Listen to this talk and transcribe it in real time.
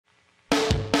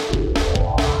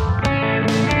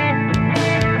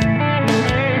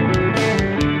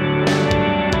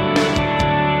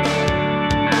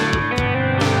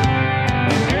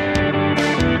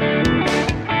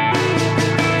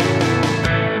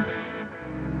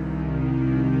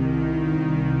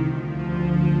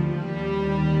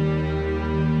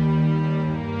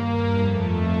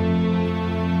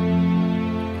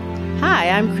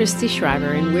I'm Christy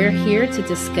Schreiber, and we're here to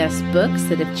discuss books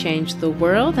that have changed the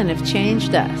world and have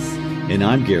changed us. And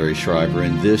I'm Gary Schreiber,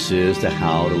 and this is the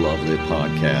How to Love Lit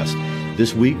podcast.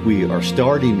 This week we are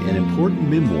starting an important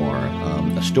memoir,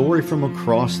 a story from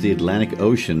across the Atlantic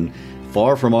Ocean,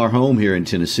 far from our home here in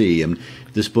Tennessee. And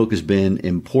this book has been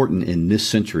important in this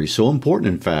century, so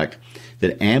important, in fact,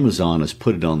 that Amazon has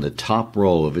put it on the top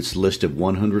row of its list of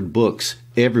 100 books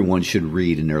everyone should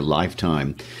read in their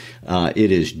lifetime.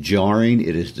 It is jarring,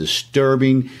 it is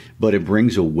disturbing, but it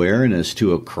brings awareness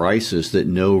to a crisis that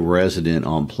no resident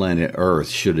on planet Earth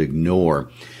should ignore.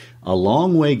 A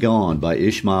Long Way Gone by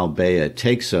Ismael Beah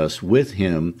takes us with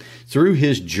him through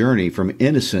his journey from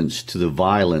innocence to the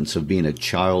violence of being a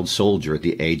child soldier at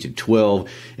the age of 12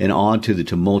 and on to the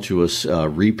tumultuous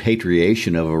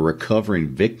repatriation of a recovering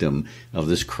victim of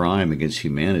this crime against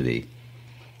humanity.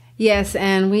 Yes,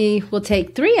 and we will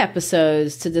take 3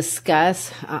 episodes to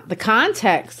discuss the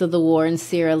context of the war in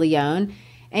Sierra Leone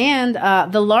and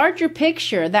the larger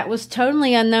picture that was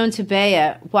totally unknown to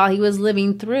Beah while he was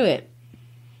living through it.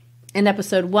 In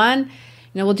episode 1,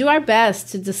 we'll do our best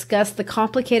to discuss the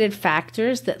complicated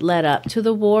factors that led up to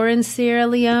the war in Sierra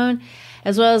Leone,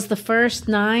 as well as the first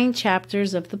 9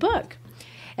 chapters of the book.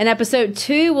 In episode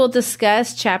 2, we'll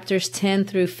discuss chapters 10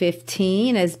 through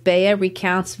 15 as Beah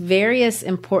recounts various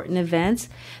important events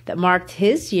that marked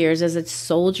his years as a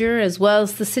soldier, as well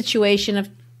as the situation of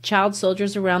child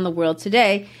soldiers around the world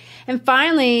today. And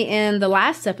finally, in the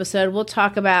last episode, we'll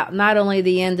talk about not only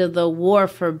the end of the war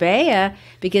for Beah,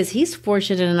 because he's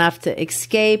fortunate enough to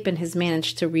escape and has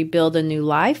managed to rebuild a new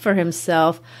life for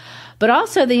himself, but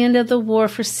also the end of the war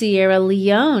for Sierra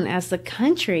Leone as the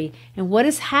country and what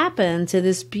has happened to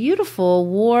this beautiful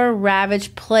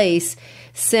war-ravaged place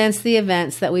since the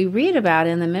events that we read about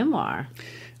in the memoir.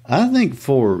 I think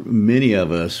for many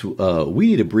of us, we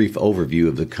need a brief overview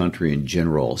of the country in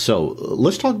general. So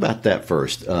let's talk about that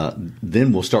first.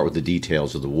 Then we'll start with the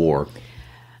details of the war.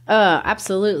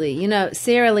 Absolutely.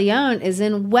 Sierra Leone is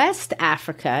in West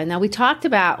Africa. Now, we talked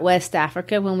about West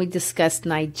Africa when we discussed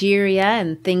Nigeria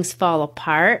and things fall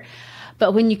apart.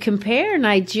 But when you compare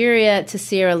Nigeria to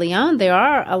Sierra Leone, there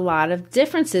are a lot of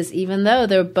differences, even though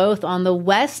they're both on the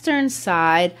western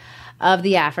side of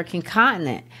the African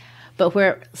continent. But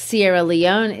where Sierra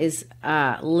Leone is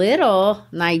little,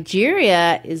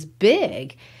 Nigeria is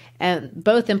big, and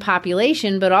both in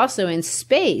population but also in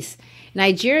space.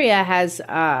 Nigeria has,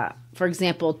 for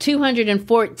example,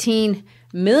 214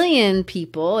 million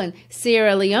people, and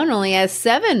Sierra Leone only has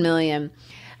 7 million.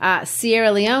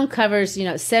 Sierra Leone covers,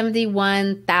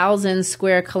 71,000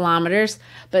 square kilometers,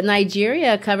 but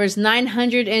Nigeria covers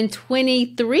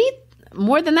 923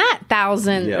 more than that,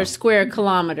 1,000 or square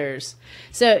kilometers.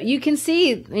 So you can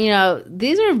see,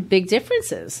 these are big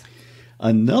differences.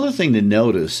 Another thing to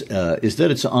notice is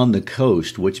that it's on the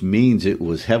coast, which means it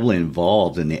was heavily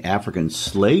involved in the African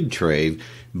slave trade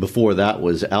before that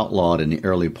was outlawed in the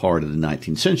early part of the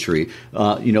 19th century,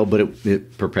 but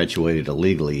it perpetuated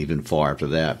illegally even far after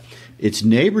that. Its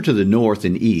neighbor to the north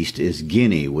and east is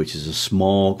Guinea, which is a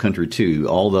small country too,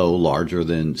 although larger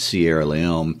than Sierra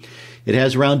Leone. It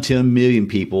has around 10 million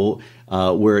people,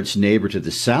 where its neighbor to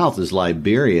the south is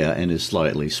Liberia and is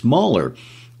slightly smaller.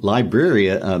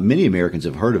 Liberia, many Americans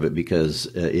have heard of it because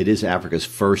it is Africa's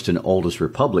first and oldest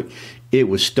republic. It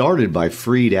was started by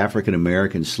freed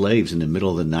African-American slaves in the middle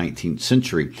of the 19th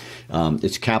century.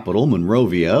 Its capital,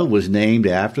 Monrovia, was named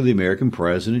after the American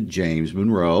president, James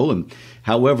Monroe. And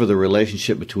however, the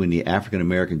relationship between the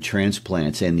African-American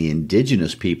transplants and the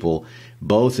indigenous people,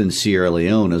 both in Sierra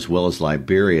Leone as well as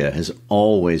Liberia, has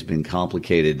always been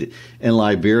complicated. And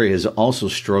Liberia has also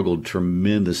struggled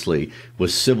tremendously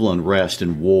with civil unrest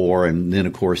and war, and then,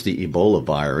 of course, the Ebola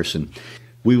virus. And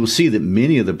we will see that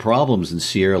many of the problems in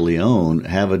Sierra Leone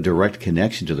have a direct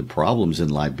connection to the problems in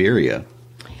Liberia.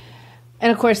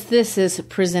 And, of course, this is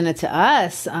presented to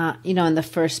us, in the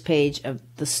first page of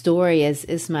the story as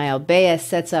Ismael Beah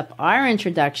sets up our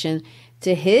introduction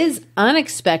to his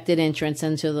unexpected entrance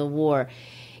into the war.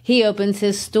 He opens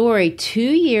his story 2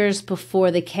 years before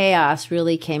the chaos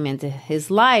really came into his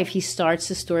life. He starts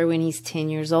the story when he's 10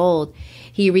 years old.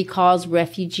 He recalls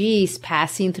refugees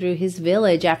passing through his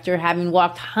village after having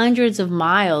walked hundreds of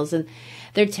miles, and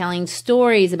they're telling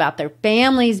stories about their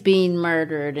families being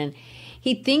murdered. And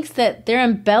He thinks that they're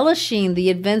embellishing the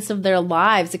events of their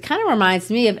lives. It kind of reminds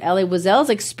me of Elie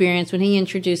Wiesel's experience when he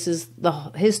introduces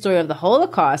his story of the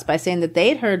Holocaust by saying that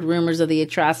they'd heard rumors of the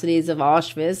atrocities of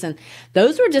Auschwitz, and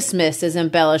those were dismissed as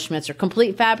embellishments or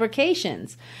complete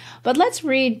fabrications. But let's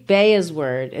read Beah's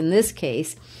word in this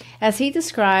case as he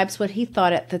describes what he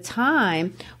thought at the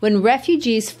time when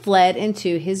refugees fled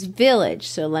into his village.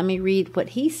 So let me read what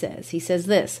he says. He says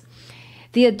this: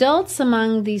 "The adults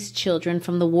among these children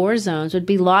from the war zones would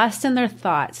be lost in their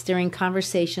thoughts during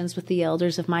conversations with the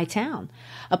elders of my town.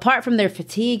 Apart from their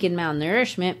fatigue and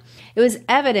malnourishment, it was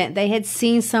evident they had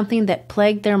seen something that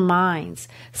plagued their minds,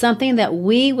 something that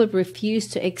we would refuse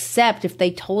to accept if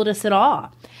they told us at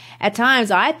all. At times,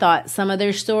 I thought some of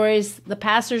their stories the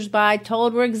passers-by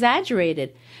told were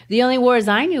exaggerated. The only wars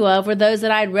I knew of were those that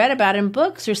I'd read about in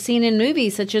books or seen in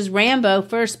movies such as Rambo: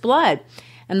 First Blood,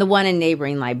 and the one in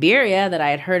neighboring Liberia that I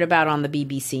had heard about on the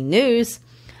BBC News.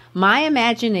 My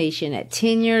imagination at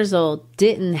 10 years old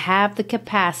didn't have the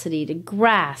capacity to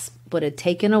grasp what had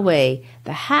taken away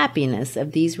the happiness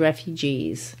of these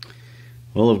refugees."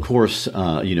 Well, of course,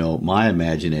 my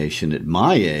imagination at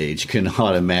my age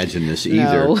cannot imagine this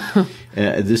either. No.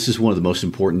 This is one of the most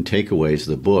important takeaways of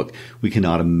the book. We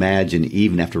cannot imagine,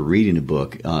 even after reading a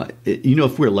book,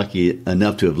 if we're lucky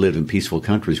enough to have lived in peaceful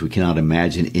countries, we cannot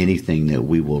imagine anything that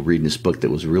we will read in this book that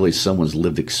was really someone's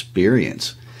lived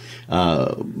experience.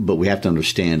 But we have to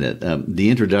understand it. The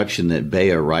introduction that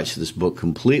Beah writes to this book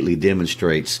completely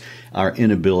demonstrates our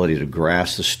inability to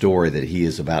grasp the story that he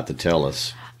is about to tell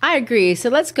us. I agree. So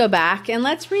let's go back and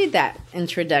let's read that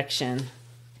introduction.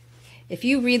 If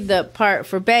you read the part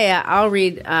for Beah, I'll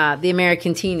read the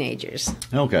American teenagers.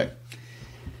 Okay.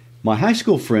 "My high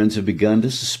school friends have begun to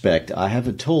suspect I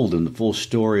haven't told them the full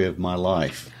story of my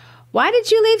life." "Why did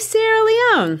you leave Sierra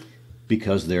Leone?"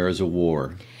 "Because there is a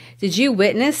war." "Did you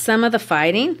witness some of the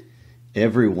fighting?"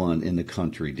 "Everyone in the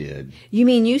country did." "You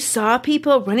mean you saw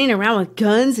people running around with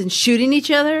guns and shooting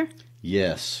each other?"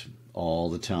 "Yes, all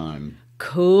the time."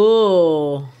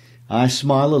 "Cool." I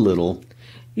smile a little.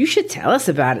 "You should tell us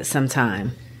about it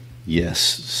sometime." "Yes,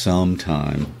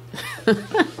 sometime."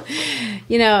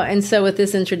 And so with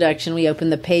this introduction, we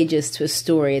open the pages to a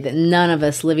story that none of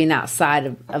us living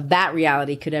outside of that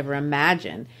reality could ever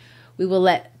imagine. We will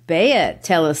let Beah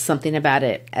tell us something about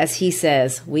it. As he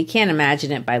says, we can't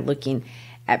imagine it by looking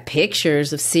at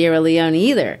pictures of Sierra Leone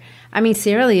either. I mean,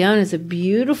 Sierra Leone is a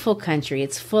beautiful country.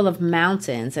 It's full of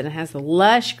mountains and it has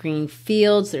lush green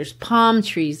fields. There's palm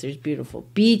trees. There's beautiful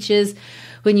beaches.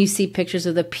 When you see pictures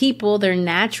of the people, they're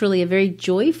naturally a very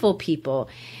joyful people.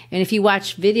 And if you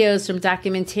watch videos from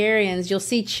documentarians, you'll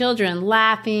see children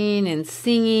laughing and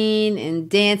singing and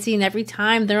dancing every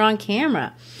time they're on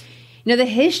camera. The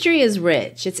history is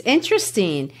rich. It's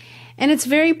interesting. And it's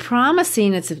very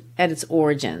promising at its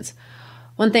origins.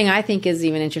 One thing I think is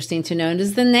even interesting to note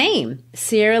is the name,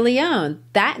 Sierra Leone.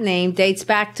 That name dates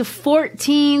back to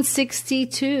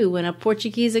 1462 when a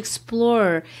Portuguese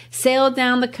explorer sailed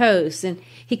down the coast and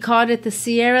he called it the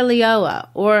Sierra Leone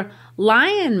or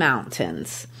Lion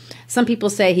Mountains. Some people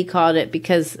say he called it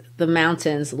because the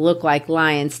mountains look like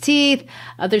lion's teeth.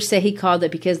 Others say he called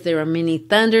it because there were many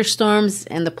thunderstorms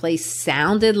and the place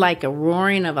sounded like a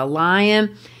roaring of a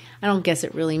lion. I don't guess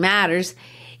it really matters.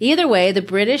 Either way, the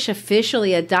British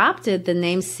officially adopted the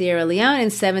name Sierra Leone in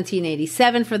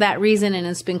 1787 for that reason, and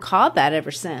it's been called that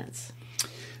ever since.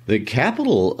 The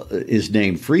capital is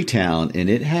named Freetown,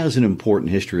 and it has an important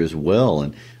history as well.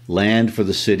 And land for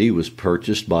the city was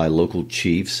purchased by local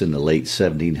chiefs in the late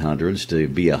 1700s to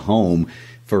be a home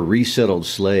for resettled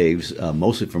slaves,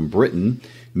 mostly from Britain,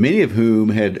 many of whom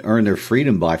had earned their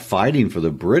freedom by fighting for the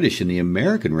British in the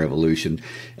American Revolution,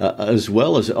 as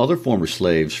well as other former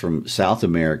slaves from South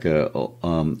America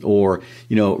or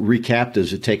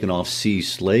recaptives had taken off sea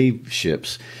slave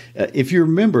ships. If you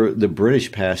remember, the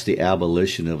British passed the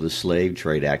Abolition of the Slave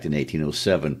Trade Act in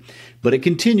 1807, but it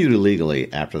continued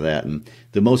illegally after that. And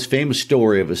the most famous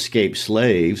story of escaped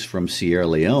slaves from Sierra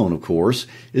Leone, of course,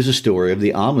 is the story of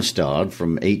the Amistad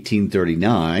from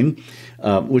 1839,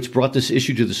 which brought this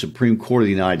issue to the Supreme Court of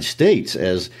the United States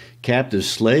as captive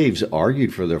slaves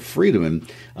argued for their freedom.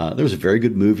 And there's a very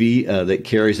good movie that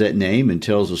carries that name and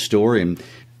tells the story. And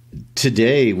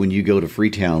today, when you go to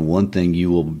Freetown, one thing you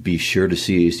will be sure to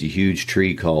see is the huge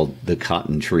tree called the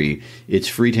Cotton Tree. It's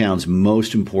Freetown's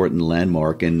most important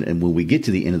landmark. And when we get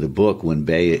to the end of the book, when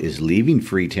Beah is leaving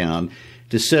Freetown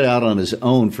to set out on his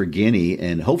own for Guinea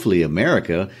and hopefully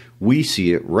America, we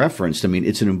see it referenced. I mean,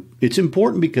 it's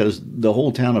important because the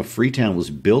whole town of Freetown was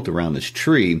built around this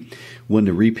tree when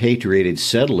the repatriated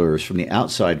settlers from the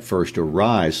outside first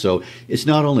arrived. So it's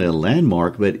not only a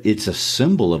landmark, but it's a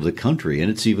symbol of the country, and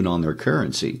it's even on their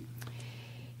currency.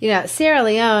 You know, Sierra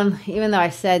Leone, even though I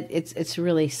said it's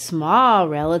really small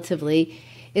relatively,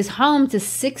 is home to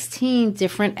 16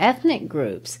 different ethnic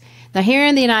groups. Now, here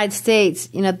in the United States,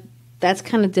 you know, that's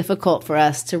kind of difficult for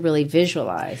us to really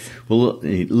visualize. Well,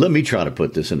 let me try to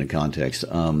put this into context.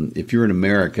 If you're in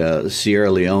America, Sierra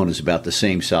Leone is about the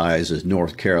same size as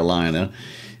North Carolina.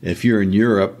 If you're in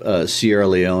Europe, Sierra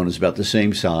Leone is about the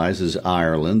same size as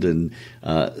Ireland. And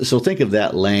so think of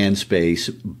that land space,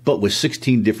 but with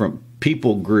 16 different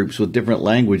people groups with different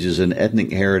languages and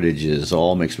ethnic heritages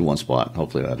all mixed in one spot.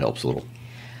 Hopefully that helps a little.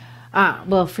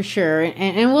 Well, for sure.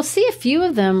 And we'll see a few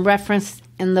of them referenced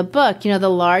in the book. You know, the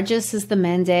largest is the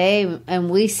Mende, and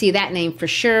we see that name for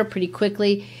sure pretty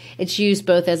quickly. It's used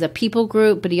both as a people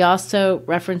group, but he also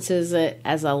references it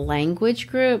as a language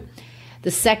group. The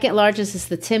second largest is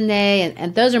the Timne,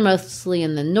 and those are mostly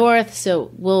in the north, so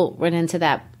we'll run into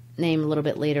that name a little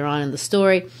bit later on in the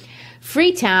story.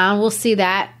 Freetown, we'll see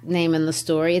that name in the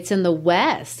story. It's in the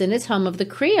west, and it's home of the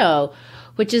Creole,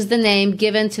 which is the name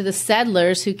given to the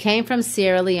settlers who came from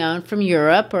Sierra Leone from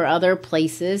Europe or other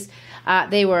places.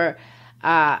 They were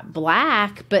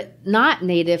black, but not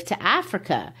native to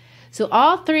Africa. So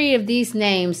all three of these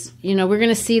names, you know, we're going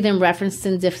to see them referenced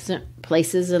in different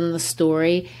places in the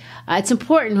story. It's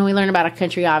important when we learn about a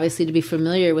country, obviously, to be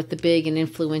familiar with the big and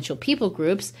influential people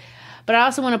groups. But I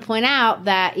also want to point out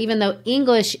that even though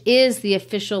English is the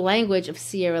official language of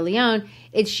Sierra Leone,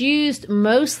 it's used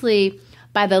mostly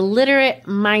by the literate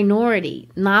minority,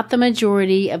 not the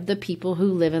majority of the people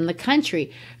who live in the country.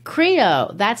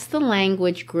 Creole, that's the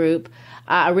language group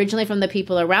originally from the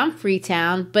people around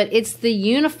Freetown, but it's the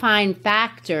unifying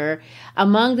factor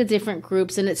among the different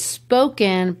groups, and it's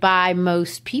spoken by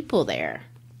most people there.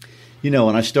 You know,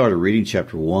 when I started reading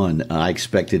chapter 1, I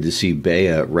expected to see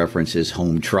Beah reference his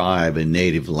home tribe and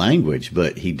native language,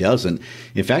 but he doesn't.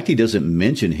 In fact, he doesn't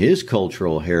mention his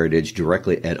cultural heritage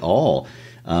directly at all.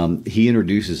 He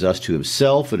introduces us to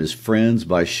himself and his friends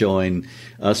by showing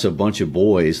us a bunch of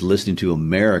boys listening to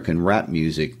American rap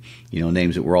music, you know,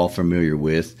 names that we're all familiar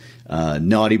with.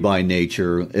 Naughty by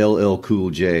Nature, LL Cool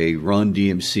J, Run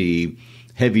DMC,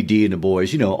 Heavy D and the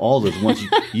Boys, you know, all the ones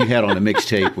you had on a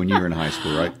mixtape when you were in high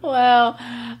school, right? Well,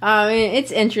 I mean,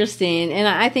 it's interesting. And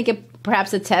I think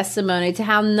perhaps a testimony to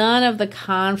how none of the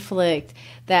conflict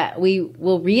that we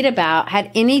will read about had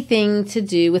anything to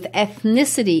do with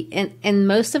ethnicity. And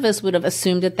most of us would have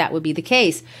assumed that that would be the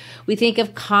case. We think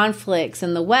of conflicts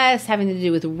in the West having to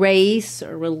do with race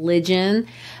or religion,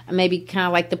 maybe kind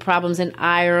of like the problems in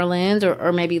Ireland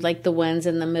or maybe like the ones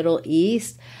in the Middle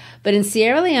East. But in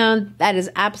Sierra Leone, that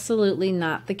is absolutely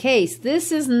not the case.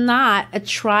 This is not a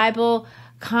tribal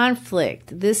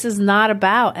conflict. This is not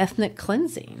about ethnic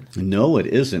cleansing. No, it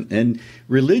isn't. And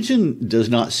religion does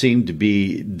not seem to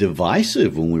be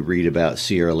divisive when we read about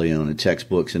Sierra Leone in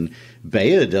textbooks. And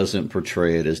Beah doesn't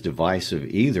portray it as divisive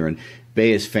either. And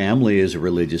Beah's family is a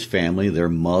religious family. They're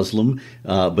Muslim,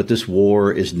 but this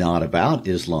war is not about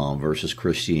Islam versus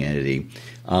Christianity.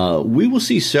 We will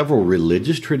see several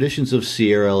religious traditions of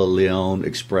Sierra Leone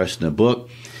expressed in the book,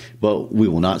 but we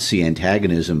will not see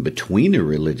antagonism between the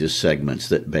religious segments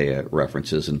that Beah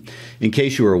references. And in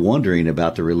case you are wondering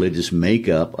about the religious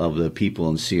makeup of the people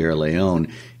in Sierra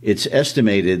Leone, it's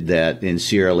estimated that in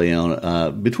Sierra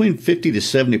Leone, between 50 to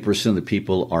 70% of the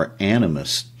people are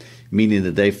animists, meaning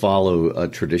that they follow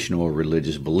traditional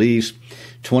religious beliefs.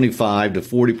 25 to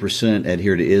 40%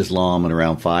 adhere to Islam, and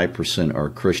around 5% are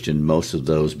Christian, most of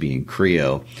those being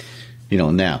Creole. You know,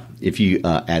 now, if you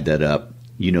add that up,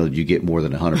 you know you get more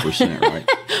than 100%, right?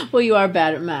 Well, you are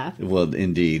bad at math. Well,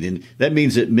 indeed. And that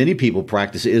means that many people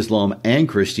practice Islam and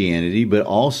Christianity, but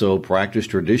also practice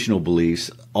traditional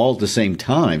beliefs all at the same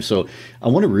time. So I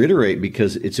want to reiterate,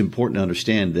 because it's important to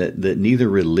understand that neither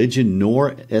religion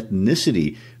nor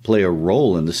ethnicity play a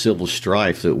role in the civil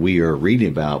strife that we are reading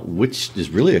about, which is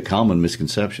really a common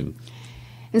misconception.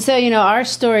 And so, you know, our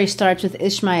story starts with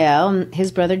Ismael and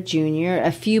his brother Junior,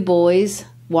 a few boys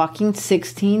walking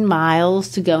 16 miles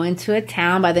to go into a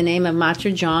town by the name of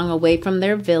Matrajong, away from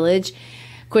their village.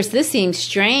 Of course, this seems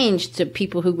strange to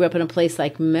people who grew up in a place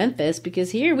like Memphis,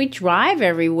 because here we drive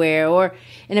everywhere. Or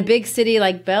in a big city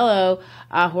like Bello,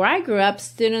 where I grew up,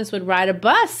 students would ride a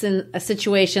bus in a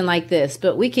situation like this.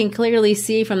 But we can clearly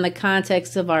see from the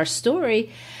context of our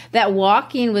story that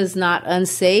walking was not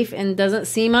unsafe and doesn't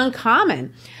seem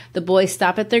uncommon. The boys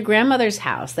stop at their grandmother's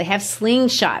house. They have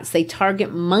slingshots. They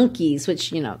target monkeys,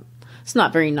 which, it's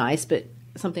not very nice, but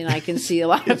something I can see a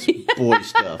lot of. It's boy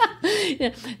stuff.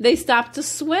 They stop to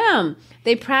swim.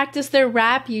 They practice their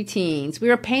rap routines. We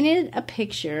were painted a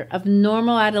picture of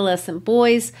normal adolescent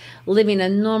boys living a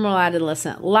normal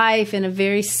adolescent life in a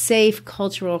very safe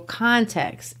cultural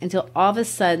context until all of a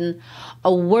sudden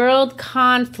a world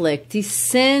conflict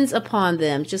descends upon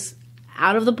them just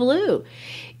out of the blue.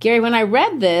 Gary, when I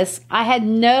read this, I had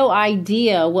no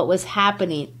idea what was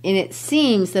happening, and it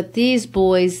seems that these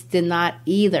boys did not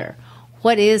either.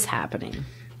 What is happening?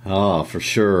 Oh, for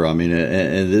sure. I mean,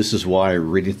 and this is why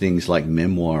reading things like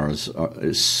memoirs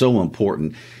is so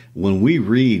important. When we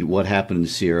read what happened in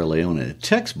Sierra Leone in a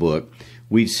textbook,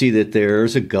 we see that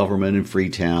there's a government in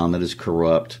Freetown that is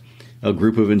corrupt. A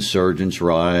group of insurgents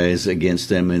rise against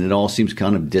them, and it all seems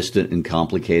kind of distant and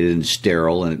complicated and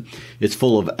sterile. And it's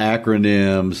full of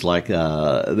acronyms like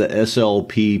the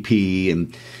SLPP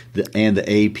and the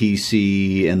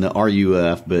APC and the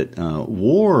RUF. But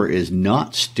war is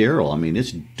not sterile. I mean,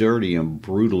 it's dirty and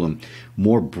brutal, and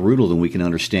more brutal than we can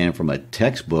understand from a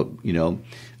textbook,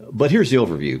 But here's the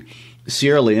overview.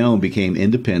 Sierra Leone became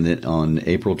independent on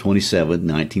April 27,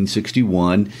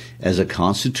 1961, as a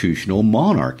constitutional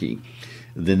monarchy.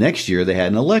 The next year, they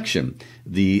had an election.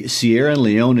 The Sierra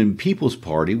Leonean People's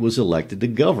Party was elected to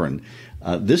govern.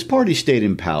 This party stayed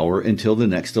in power until the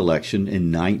next election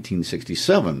in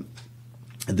 1967.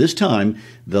 At this time,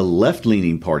 the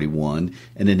left-leaning party won,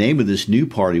 and the name of this new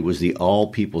party was the All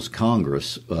People's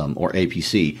Congress, or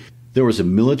APC. There was a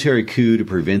military coup to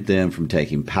prevent them from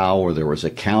taking power. There was a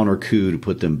counter coup to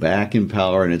put them back in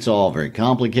power, and it's all very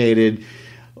complicated.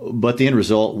 But the end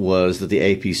result was that the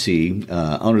APC,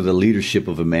 under the leadership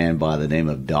of a man by the name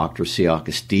of Dr.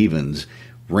 Siaka Stevens,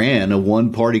 ran a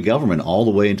one-party government all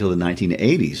the way until the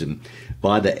 1980s. And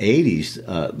by the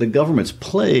 80s, the government's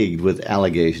plagued with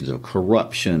allegations of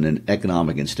corruption and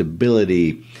economic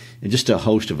instability, and just a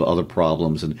host of other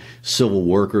problems. And civil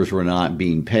workers were not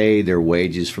being paid their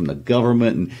wages from the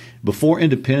government. And before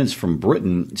independence from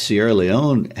Britain, Sierra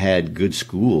Leone had good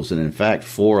schools. And in fact,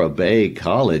 Flora Bay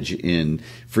College in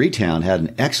Freetown had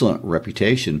an excellent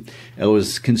reputation. It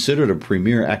was considered a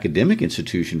premier academic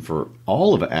institution for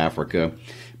all of Africa.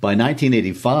 By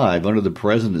 1985, under the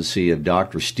presidency of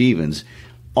Dr. Stevens,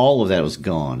 all of that was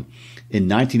gone. In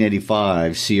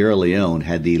 1985, Sierra Leone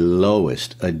had the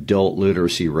lowest adult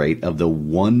literacy rate of the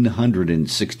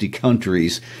 160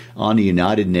 countries on the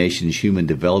United Nations Human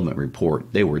Development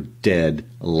Report. They were dead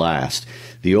last.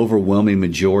 The overwhelming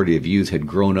majority of youth had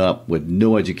grown up with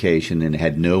no education and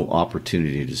had no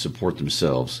opportunity to support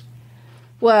themselves.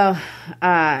 Well,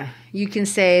 you can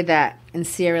say that in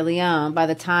Sierra Leone, by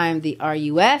the time the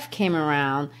RUF came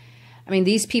around, I mean,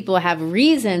 these people have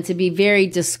reason to be very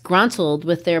disgruntled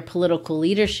with their political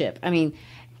leadership. I mean,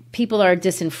 people are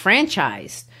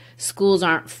disenfranchised. Schools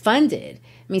aren't funded.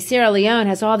 I mean, Sierra Leone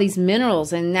has all these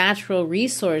minerals and natural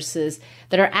resources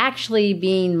that are actually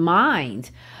being mined,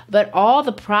 but all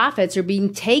the profits are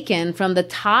being taken from the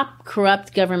top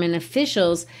corrupt government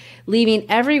officials, leaving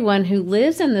everyone who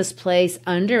lives in this place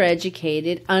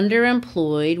undereducated,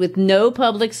 underemployed, with no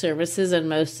public services in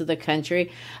most of the country.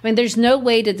 I mean, there's no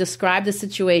way to describe the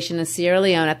situation in Sierra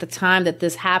Leone at the time that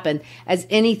this happened as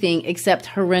anything except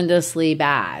horrendously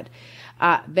bad.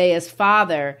 Beah's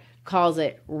father calls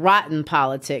it rotten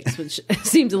politics, which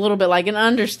seems a little bit like an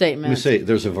understatement. We say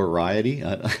there's a variety.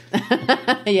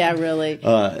 Yeah, really.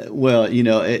 Well,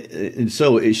 and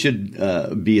so it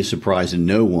should be a surprise to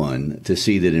no one to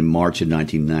see that in March of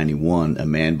 1991, a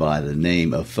man by the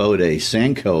name of Fode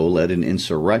Sanko led an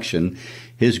insurrection.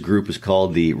 His group is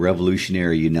called the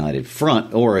Revolutionary United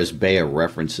Front, or as Beah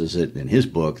references it in his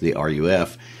book, the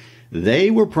RUF.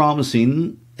 They were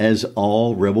promising, as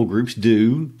all rebel groups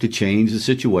do, to change the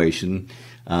situation.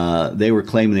 They were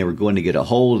claiming they were going to get a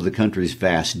hold of the country's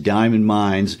vast diamond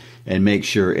mines and make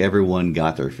sure everyone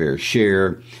got their fair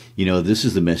share. This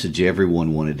is the message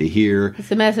everyone wanted to hear. It's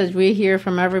the message we hear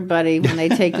from everybody when they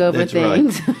take over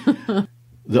things. Right.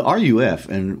 The RUF,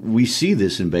 and we see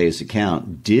this in Beah's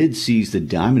account, did seize the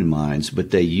diamond mines,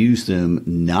 but they used them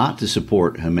not to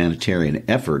support humanitarian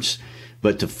efforts,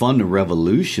 but to fund a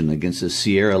revolution against the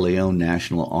Sierra Leone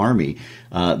National Army.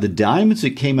 The diamonds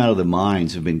that came out of the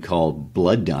mines have been called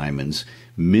blood diamonds.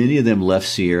 Many of them left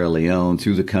Sierra Leone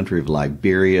through the country of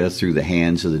Liberia, through the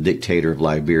hands of the dictator of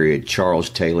Liberia, Charles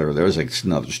Taylor. There's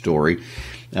another story.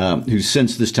 who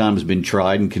since this time has been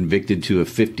tried and convicted to a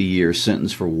 50-year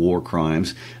sentence for war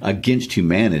crimes against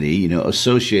humanity,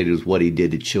 associated with what he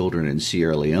did to children in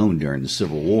Sierra Leone during the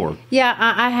Civil War. Yeah,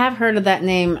 I have heard of that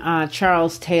name,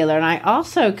 Charles Taylor. And I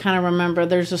also kind of remember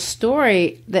there's a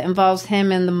story that involves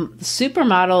him and the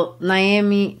supermodel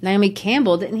Naomi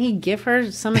Campbell. Didn't he give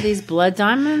her some of these blood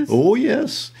diamonds? Oh,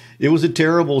 yes. It was a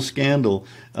terrible scandal.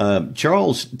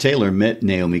 Charles Taylor met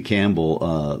Naomi Campbell,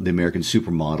 the American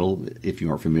supermodel, if you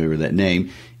aren't familiar with that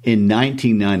name, in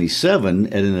 1997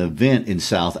 at an event in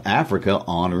South Africa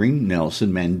honoring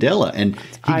Nelson Mandela. And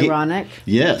ironic.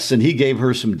 Yes, and he gave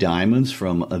her some diamonds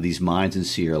from these mines in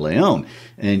Sierra Leone.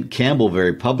 And Campbell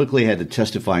very publicly had to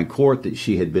testify in court that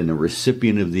she had been a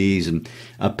recipient of these. And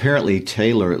apparently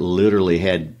Taylor literally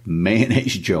had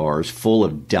mayonnaise jars full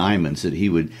of diamonds that he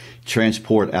would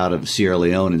transport out of Sierra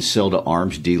Leone and sell to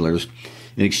arms dealers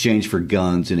in exchange for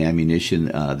guns and ammunition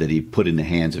that he put in the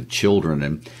hands of children.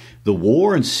 And the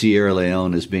war in Sierra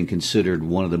Leone has been considered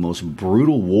one of the most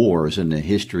brutal wars in the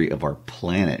history of our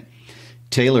planet.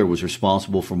 Taylor was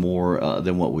responsible for more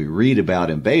than what we read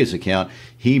about in Beah's account.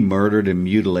 He murdered and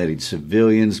mutilated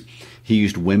civilians. He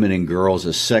used women and girls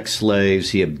as sex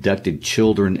slaves. He abducted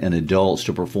children and adults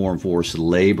to perform forced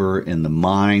labor in the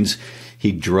mines.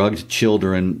 He drugged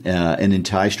children and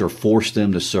enticed or forced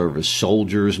them to serve as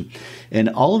soldiers. And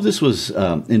all of this was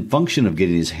in function of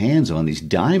getting his hands on these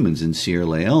diamonds in Sierra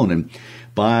Leone. And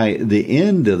by the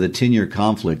end of the 10-year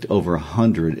conflict, over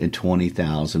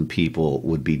 120,000 people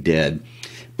would be dead.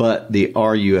 But the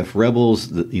RUF rebels,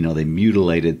 they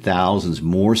mutilated thousands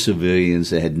more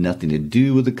civilians that had nothing to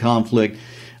do with the conflict.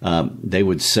 They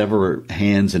would sever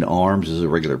hands and arms as a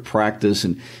regular practice.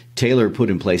 And Taylor put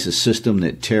in place a system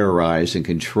that terrorized and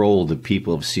controlled the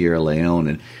people of Sierra Leone.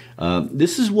 And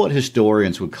this is what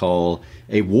historians would call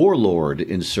a warlord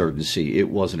insurgency. It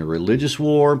wasn't a religious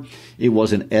war. It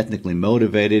wasn't ethnically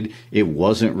motivated. It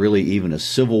wasn't really even a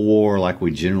civil war like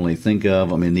we generally think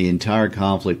of. I mean, the entire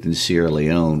conflict in Sierra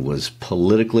Leone was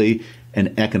politically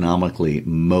and economically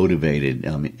motivated.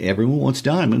 I mean, everyone wants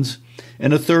diamonds,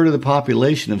 and a third of the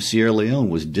population of Sierra Leone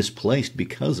was displaced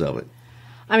because of it.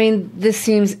 I mean, this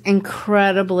seems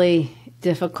incredibly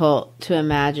difficult to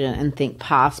imagine and think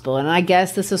possible. And I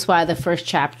guess this is why the first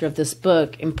chapter of this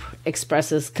book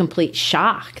expresses complete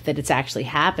shock that it's actually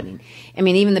happening. I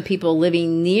mean, even the people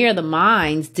living near the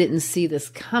mines didn't see this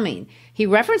coming. He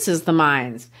references the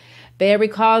mines. Beah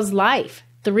recalls life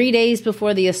 3 days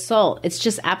before the assault. It's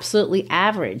just absolutely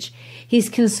average. He's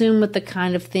consumed with the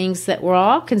kind of things that we're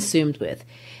all consumed with.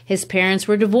 His parents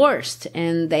were divorced,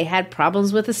 and they had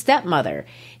problems with a stepmother.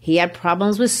 He had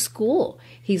problems with school.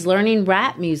 He's learning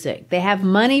rap music. They have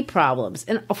money problems.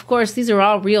 And, of course, these are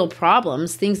all real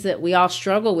problems, things that we all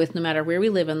struggle with no matter where we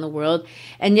live in the world,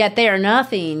 and yet they are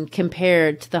nothing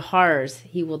compared to the horrors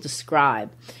he will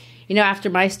describe. After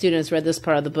my students read this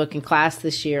part of the book in class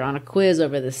this year on a quiz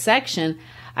over this section,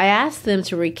 I asked them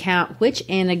to recount which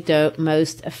anecdote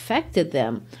most affected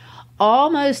them.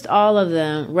 Almost all of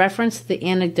them referenced the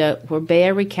anecdote where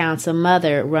Beah recounts a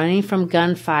mother running from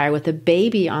gunfire with a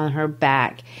baby on her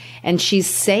back, and she's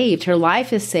saved. Her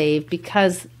life is saved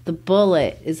because the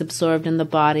bullet is absorbed in the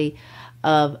body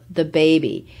of the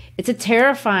baby. It's a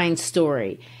terrifying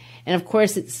story. And of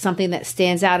course, it's something that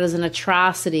stands out as an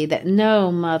atrocity that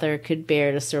no mother could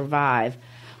bear to survive.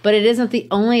 But it isn't the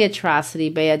only atrocity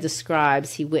Beah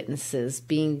describes he witnesses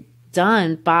being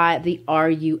done by the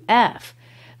RUF.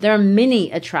 There are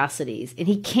many atrocities, and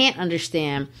he can't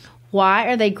understand why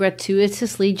are they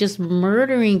gratuitously just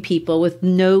murdering people with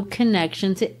no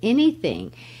connection to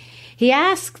anything. He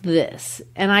asks this,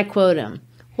 and I quote him,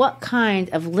 "What kind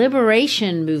of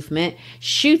liberation movement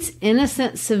shoots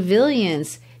innocent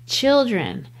civilians,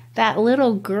 children, that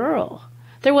little girl?"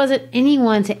 There wasn't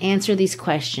anyone to answer these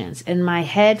questions, and my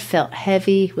head felt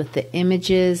heavy with the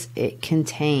images it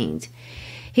contained.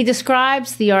 He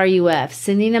describes the RUF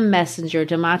sending a messenger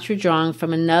to Matrudrang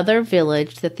from another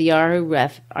village that the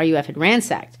RUF had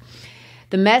ransacked.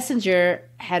 The messenger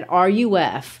had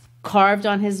RUF carved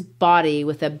on his body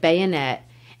with a bayonet,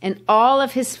 and all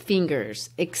of his fingers,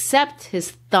 except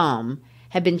his thumb,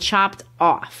 had been chopped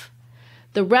off.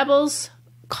 The rebels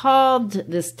called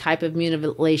this type of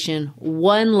mutilation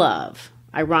One Love,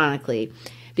 ironically,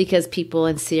 because people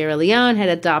in Sierra Leone had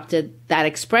adopted that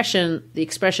expression, the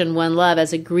expression One Love,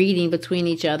 as a greeting between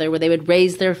each other, where they would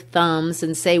raise their thumbs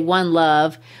and say One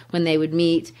Love when they would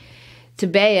meet. To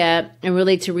Beah, and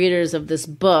really to readers of this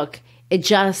book, it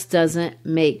just doesn't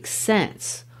make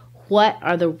sense. What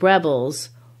are the rebels?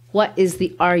 What is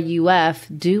the RUF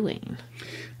doing?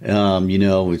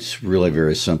 It's really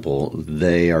very simple.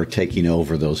 They are taking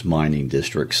over those mining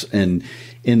districts. And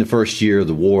in the first year of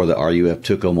the war, the RUF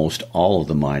took almost all of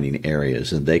the mining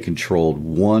areas, and they controlled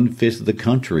 1/5 of the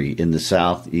country in the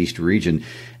southeast region,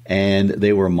 and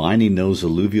they were mining those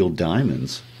alluvial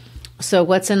diamonds. So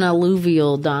what's an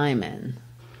alluvial diamond?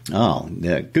 Oh,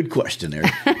 yeah, good question there.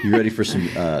 You ready for some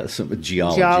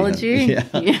geology? Geology?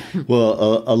 Yeah.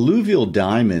 Well, alluvial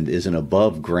diamond is an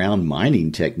above-ground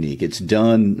mining technique. It's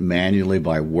done manually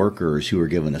by workers who are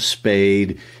given a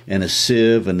spade and a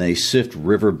sieve, and they sift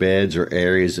riverbeds or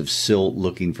areas of silt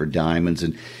looking for diamonds.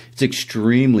 And it's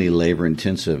extremely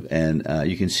labor-intensive, and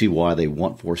you can see why they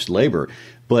want forced labor.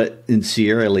 But in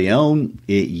Sierra Leone,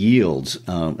 it yields.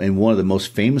 And one of the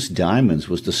most famous diamonds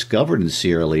was discovered in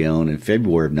Sierra Leone in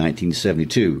February of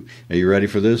 1972. Are you ready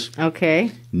for this?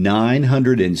 Okay.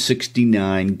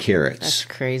 969 carats. That's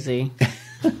crazy.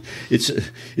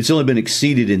 It's only been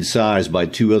exceeded in size by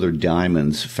 2 other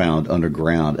diamonds found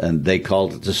underground, and they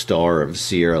called it the Star of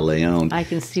Sierra Leone. I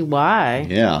can see why.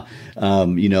 Yeah.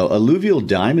 Alluvial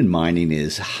diamond mining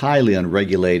is highly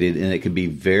unregulated, and it can be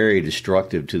very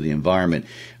destructive to the environment.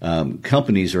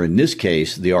 Companies, or in this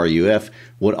case, the RUF,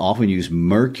 would often use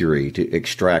mercury to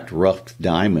extract rough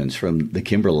diamonds from the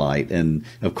kimberlite. And,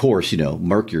 of course,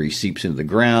 mercury seeps into the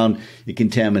ground. It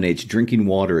contaminates drinking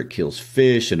water. It kills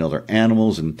fish and other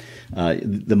animals. And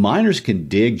the miners can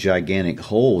dig gigantic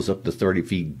holes up to 30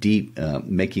 feet deep,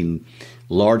 making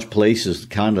large places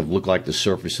kind of look like the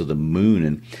surface of the moon.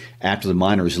 And after the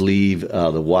miners leave,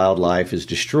 the wildlife is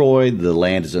destroyed. The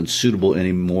land is unsuitable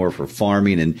anymore for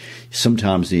farming, and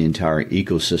sometimes the entire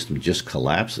ecosystem just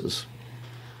collapses.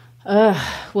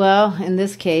 Well, in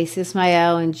this case,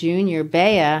 Ismael and Junior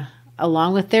Beah,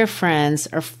 along with their friends,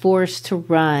 are forced to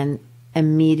run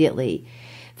immediately.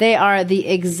 They are the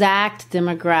exact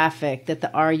demographic that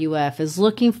the RUF is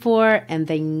looking for, and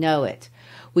they know it.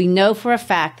 We know for a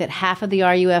fact that half of the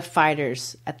RUF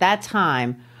fighters at that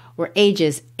time were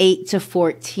ages 8 to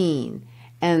 14.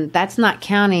 And that's not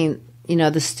counting,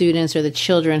 the students or the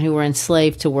children who were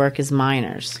enslaved to work as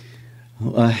miners.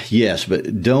 Yes,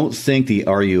 but don't think the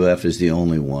RUF is the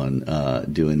only one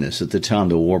doing this. At the time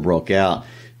the war broke out,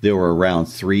 there were around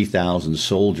 3,000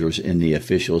 soldiers in the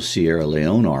official Sierra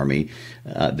Leone army.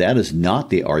 That is not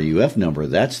the RUF number.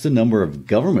 That's the number of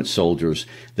government soldiers.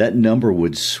 That number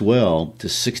would swell to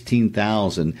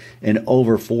 16,000, and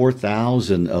over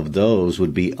 4,000 of those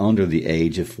would be under the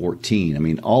age of 14. I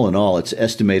mean, all in all, it's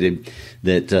estimated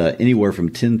that anywhere from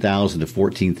 10,000 to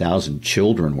 14,000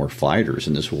 children were fighters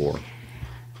in this war.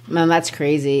 Man, that's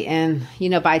crazy. And,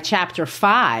 by chapter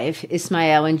 5,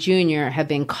 Ismael and Junior have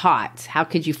been caught. How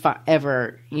could you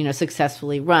ever,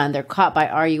 successfully run? They're caught by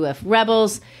RUF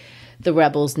rebels. The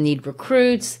rebels need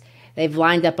recruits. They've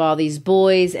lined up all these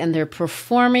boys, and they're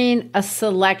performing a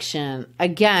selection.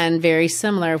 Again, very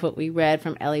similar to what we read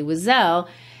from Elie Wiesel.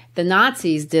 The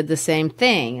Nazis did the same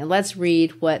thing. And let's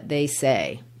read what they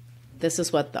say. This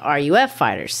is what the RUF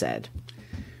fighters said.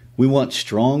 We want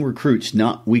strong recruits,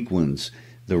 not weak ones.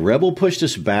 The rebel pushed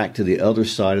us back to the other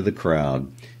side of the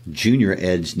crowd. Junior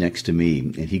edged next to me,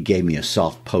 and he gave me a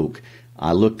soft poke.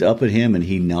 I looked up at him, and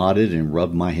he nodded and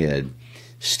rubbed my head.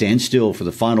 Stand still for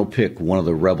the final pick, one of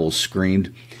the rebels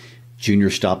screamed. Junior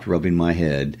stopped rubbing my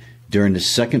head. During the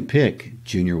second pick,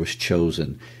 Junior was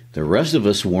chosen. The rest of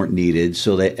us weren't needed,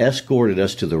 so they escorted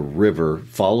us to the river,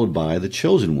 followed by the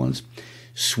chosen ones.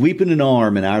 Sweeping an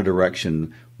arm in our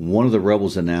direction, one of the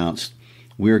rebels announced,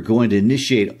 "We are going to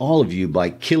initiate all of you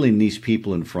by killing these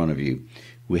people in front of you.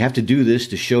 We have to do this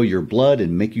to show your blood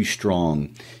and make you strong.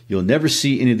 You'll never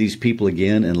see any of these people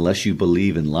again unless you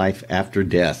believe in life after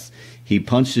death." He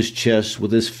punched his chest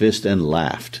with his fist and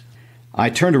laughed. I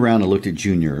turned around and looked at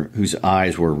Junior, whose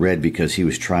eyes were red because he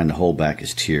was trying to hold back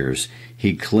his tears.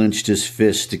 He clenched his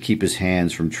fists to keep his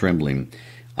hands from trembling.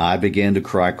 I began to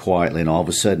cry quietly and all of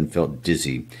a sudden felt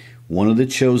dizzy. One of the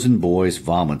chosen boys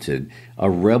vomited. A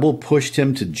rebel pushed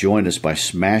him to join us by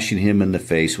smashing him in the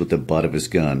face with the butt of his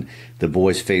gun. The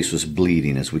boy's face was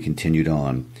bleeding as we continued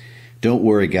on. "Don't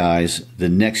worry, guys. The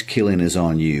next killing is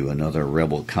on you," another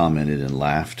rebel commented and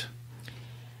laughed.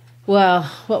 Well,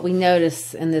 what we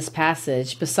notice in this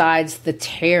passage, besides the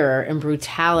terror and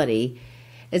brutality,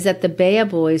 is that the Beah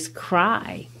boys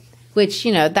cry, which,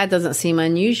 that doesn't seem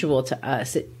unusual to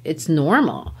us. It's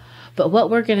normal. But what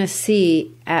we're going to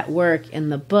see at work in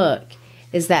the book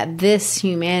is that this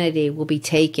humanity will be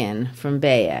taken from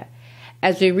Beah.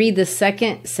 As we read the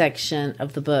second section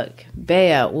of the book,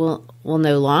 Beah will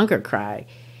no longer cry.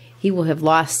 He will have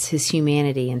lost his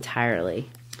humanity entirely.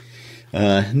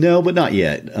 No, but not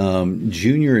yet.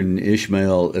 Junior and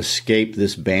Ismael escaped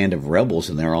this band of rebels,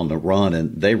 and they're on the run,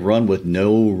 and they run with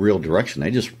no real direction.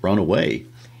 They just run away.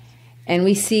 And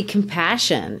we see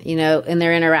compassion, in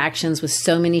their interactions with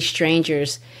so many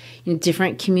strangers.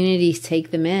 Different communities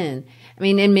take them in.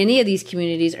 And many of these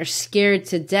communities are scared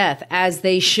to death, as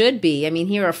they should be.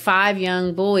 Here are 5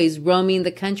 young boys roaming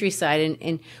the countryside,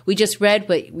 and we just read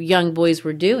what young boys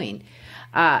were doing.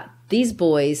 These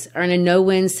boys are in a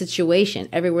no-win situation.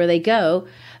 Everywhere they go,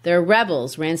 there are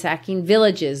rebels ransacking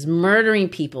villages, murdering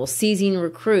people, seizing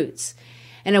recruits.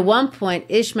 And at one point,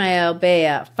 Ismael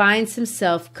Beah finds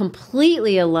himself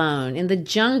completely alone in the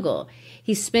jungle.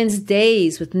 He spends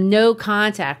days with no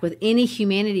contact with any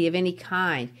humanity of any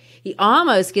kind. He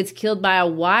almost gets killed by a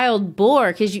wild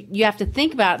boar, because you have to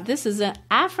think about it, this is in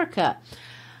Africa.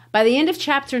 By the end of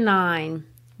chapter 9,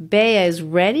 Beah is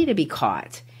ready to be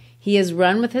caught. He has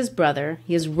run with his brother.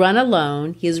 He has run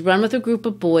alone. He has run with a group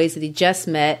of boys that he just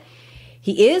met.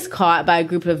 He is caught by a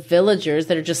group of villagers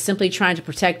that are just simply trying to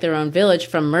protect their own village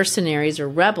from mercenaries or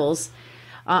rebels.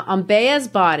 On Beah's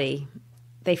body,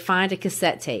 they find a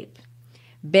cassette tape.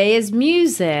 Beah's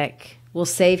music will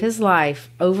save his life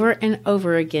over and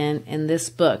over again in this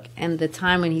book. And the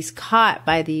time when he's caught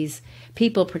by these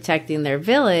people protecting their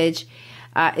village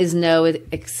is no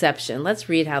exception. Let's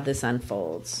read how this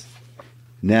unfolds.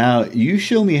 Now, you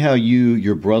show me how you,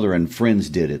 your brother, and friends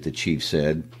did it, the chief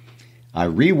said. I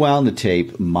rewound the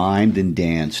tape, mimed and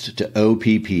danced to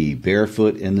OPP,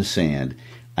 Barefoot in the Sand.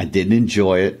 I didn't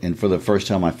enjoy it, and for the first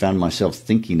time I found myself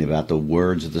thinking about the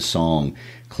words of the song,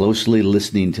 closely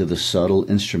listening to the subtle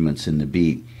instruments in the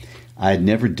beat. I had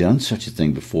never done such a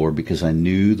thing before because I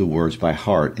knew the words by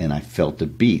heart and I felt the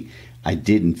beat. I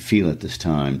didn't feel it this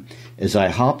time. As I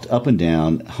hopped up and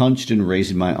down, hunched and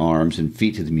raising my arms and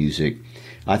feet to the music,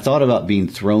 I thought about being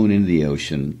thrown into the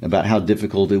ocean, about how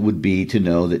difficult it would be to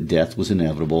know that death was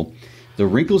inevitable. The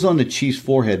wrinkles on the chief's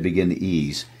forehead began to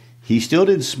ease. He still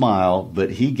didn't smile,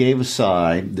 but he gave a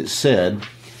sigh that said,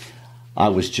 I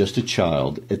was just a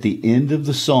child. At the end of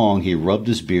the song, he rubbed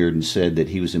his beard and said that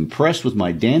he was impressed with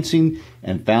my dancing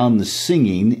and found the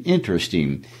singing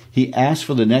interesting. He asked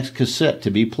for the next cassette to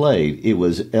be played. It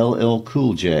was LL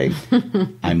Cool J.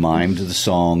 I mimed the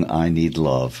song, I Need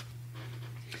Love.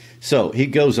 So he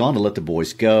goes on to let the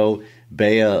boys go.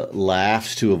 Beah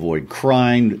laughs to avoid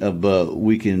crying, but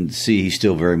we can see he's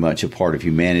still very much a part of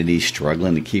humanity,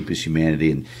 struggling to keep his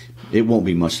humanity, and it won't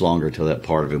be much longer until that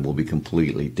part of him will be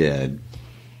completely dead.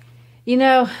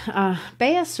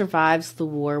 Beah survives the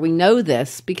war. We know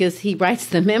this because he writes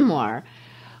the memoir.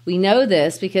 We know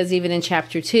this because even in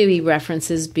chapter 2, he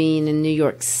references being in New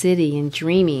York City and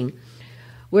dreaming.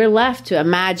 We're left to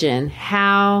imagine,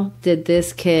 how did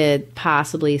this kid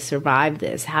possibly survive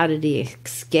this? How did he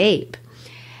escape?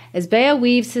 As Beah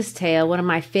weaves his tale, one of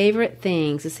my favorite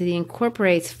things is that he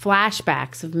incorporates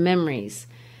flashbacks of memories.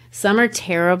 Some are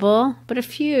terrible, but a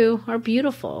few are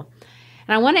beautiful.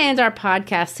 And I want to end our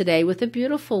podcast today with a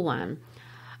beautiful one.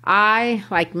 I,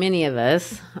 like many of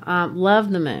us,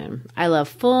 love the moon. I love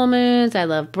full moons. I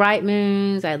love bright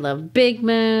moons. I love big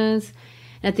moons.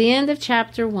 And at the end of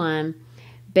chapter 1,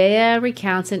 Beah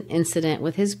recounts an incident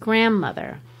with his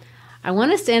grandmother. I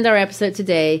want us to end our episode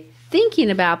today thinking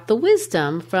about the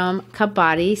wisdom from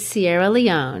Kabati, Sierra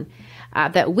Leone,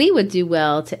 that we would do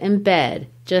well to embed,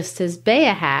 just as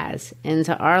Beah has,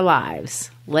 into our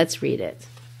lives. Let's read it.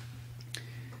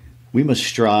 We must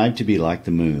strive to be like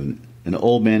the moon. An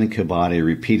old man in Kabati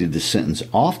repeated this sentence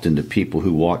often to people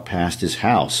who walked past his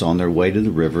house on their way to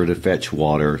the river to fetch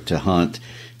water, to hunt,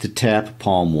 to tap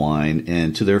palm wine,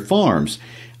 and to their farms.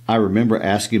 I remember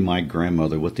asking my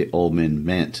grandmother what the old man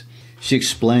meant. She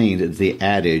explained that the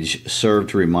adage served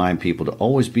to remind people to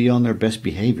always be on their best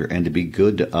behavior and to be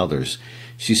good to others.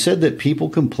 She said that people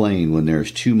complain when there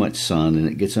is too much sun and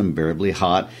it gets unbearably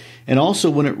hot, and also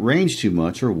when it rains too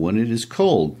much or when it is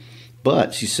cold.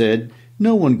 But, she said,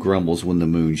 no one grumbles when the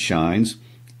moon shines.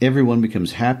 Everyone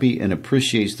becomes happy and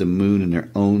appreciates the moon in their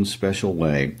own special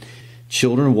way.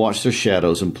 Children watch their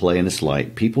shadows and play in its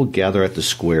light. People gather at the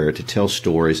square to tell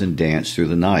stories and dance through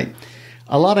the night.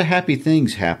 A lot of happy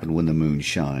things happen when the moon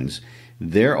shines.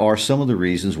 There are some of the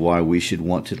reasons why we should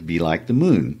want to be like the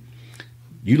moon.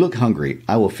 You look hungry.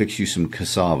 I will fix you some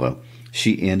cassava.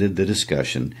 She ended the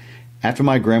discussion. After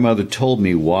my grandmother told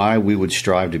me why we would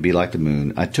strive to be like the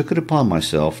moon, I took it upon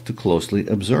myself to closely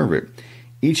observe it.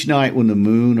 Each night when the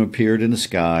moon appeared in the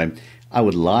sky, I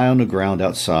would lie on the ground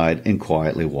outside and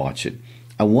quietly watch it.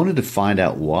 I wanted to find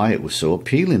out why it was so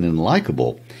appealing and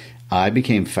likable. I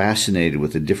became fascinated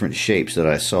with the different shapes that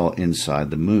I saw inside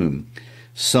the moon.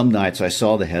 Some nights I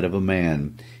saw the head of a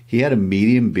man. He had a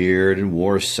medium beard and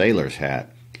wore a sailor's hat.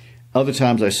 Other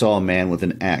times I saw a man with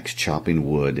an axe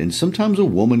chopping wood, and sometimes a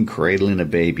woman cradling a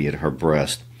baby at her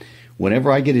breast.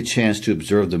 Whenever I get a chance to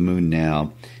observe the moon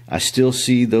now, I still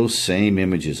see those same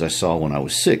images I saw when I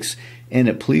was 6, and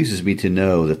it pleases me to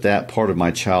know that that part of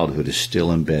my childhood is still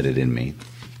embedded in me.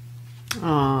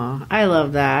 Aw, I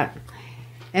love that.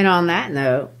 And on that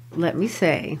note, let me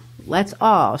say, let's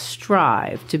all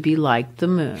strive to be like the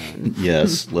moon.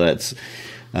 Yes, let's.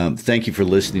 Thank you for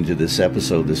listening to this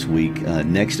episode this week.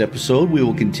 Next episode, we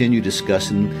will continue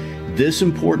discussing this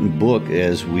important book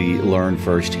as we learn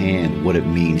firsthand what it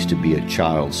means to be a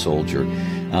child soldier.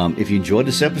 If you enjoyed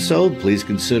this episode, please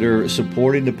consider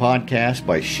supporting the podcast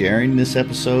by sharing this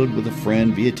episode with a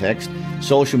friend via text,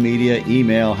 social media,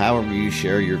 email, however you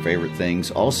share your favorite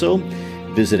things. Also,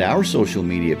 visit our social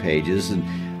media pages and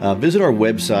visit our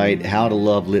website,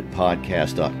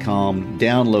 howtolovelitpodcast.com.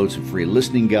 Download some free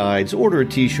listening guides, order a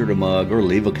t-shirt, a mug, or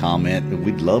leave a comment.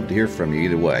 We'd love to hear from you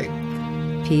either way.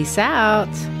 Peace out.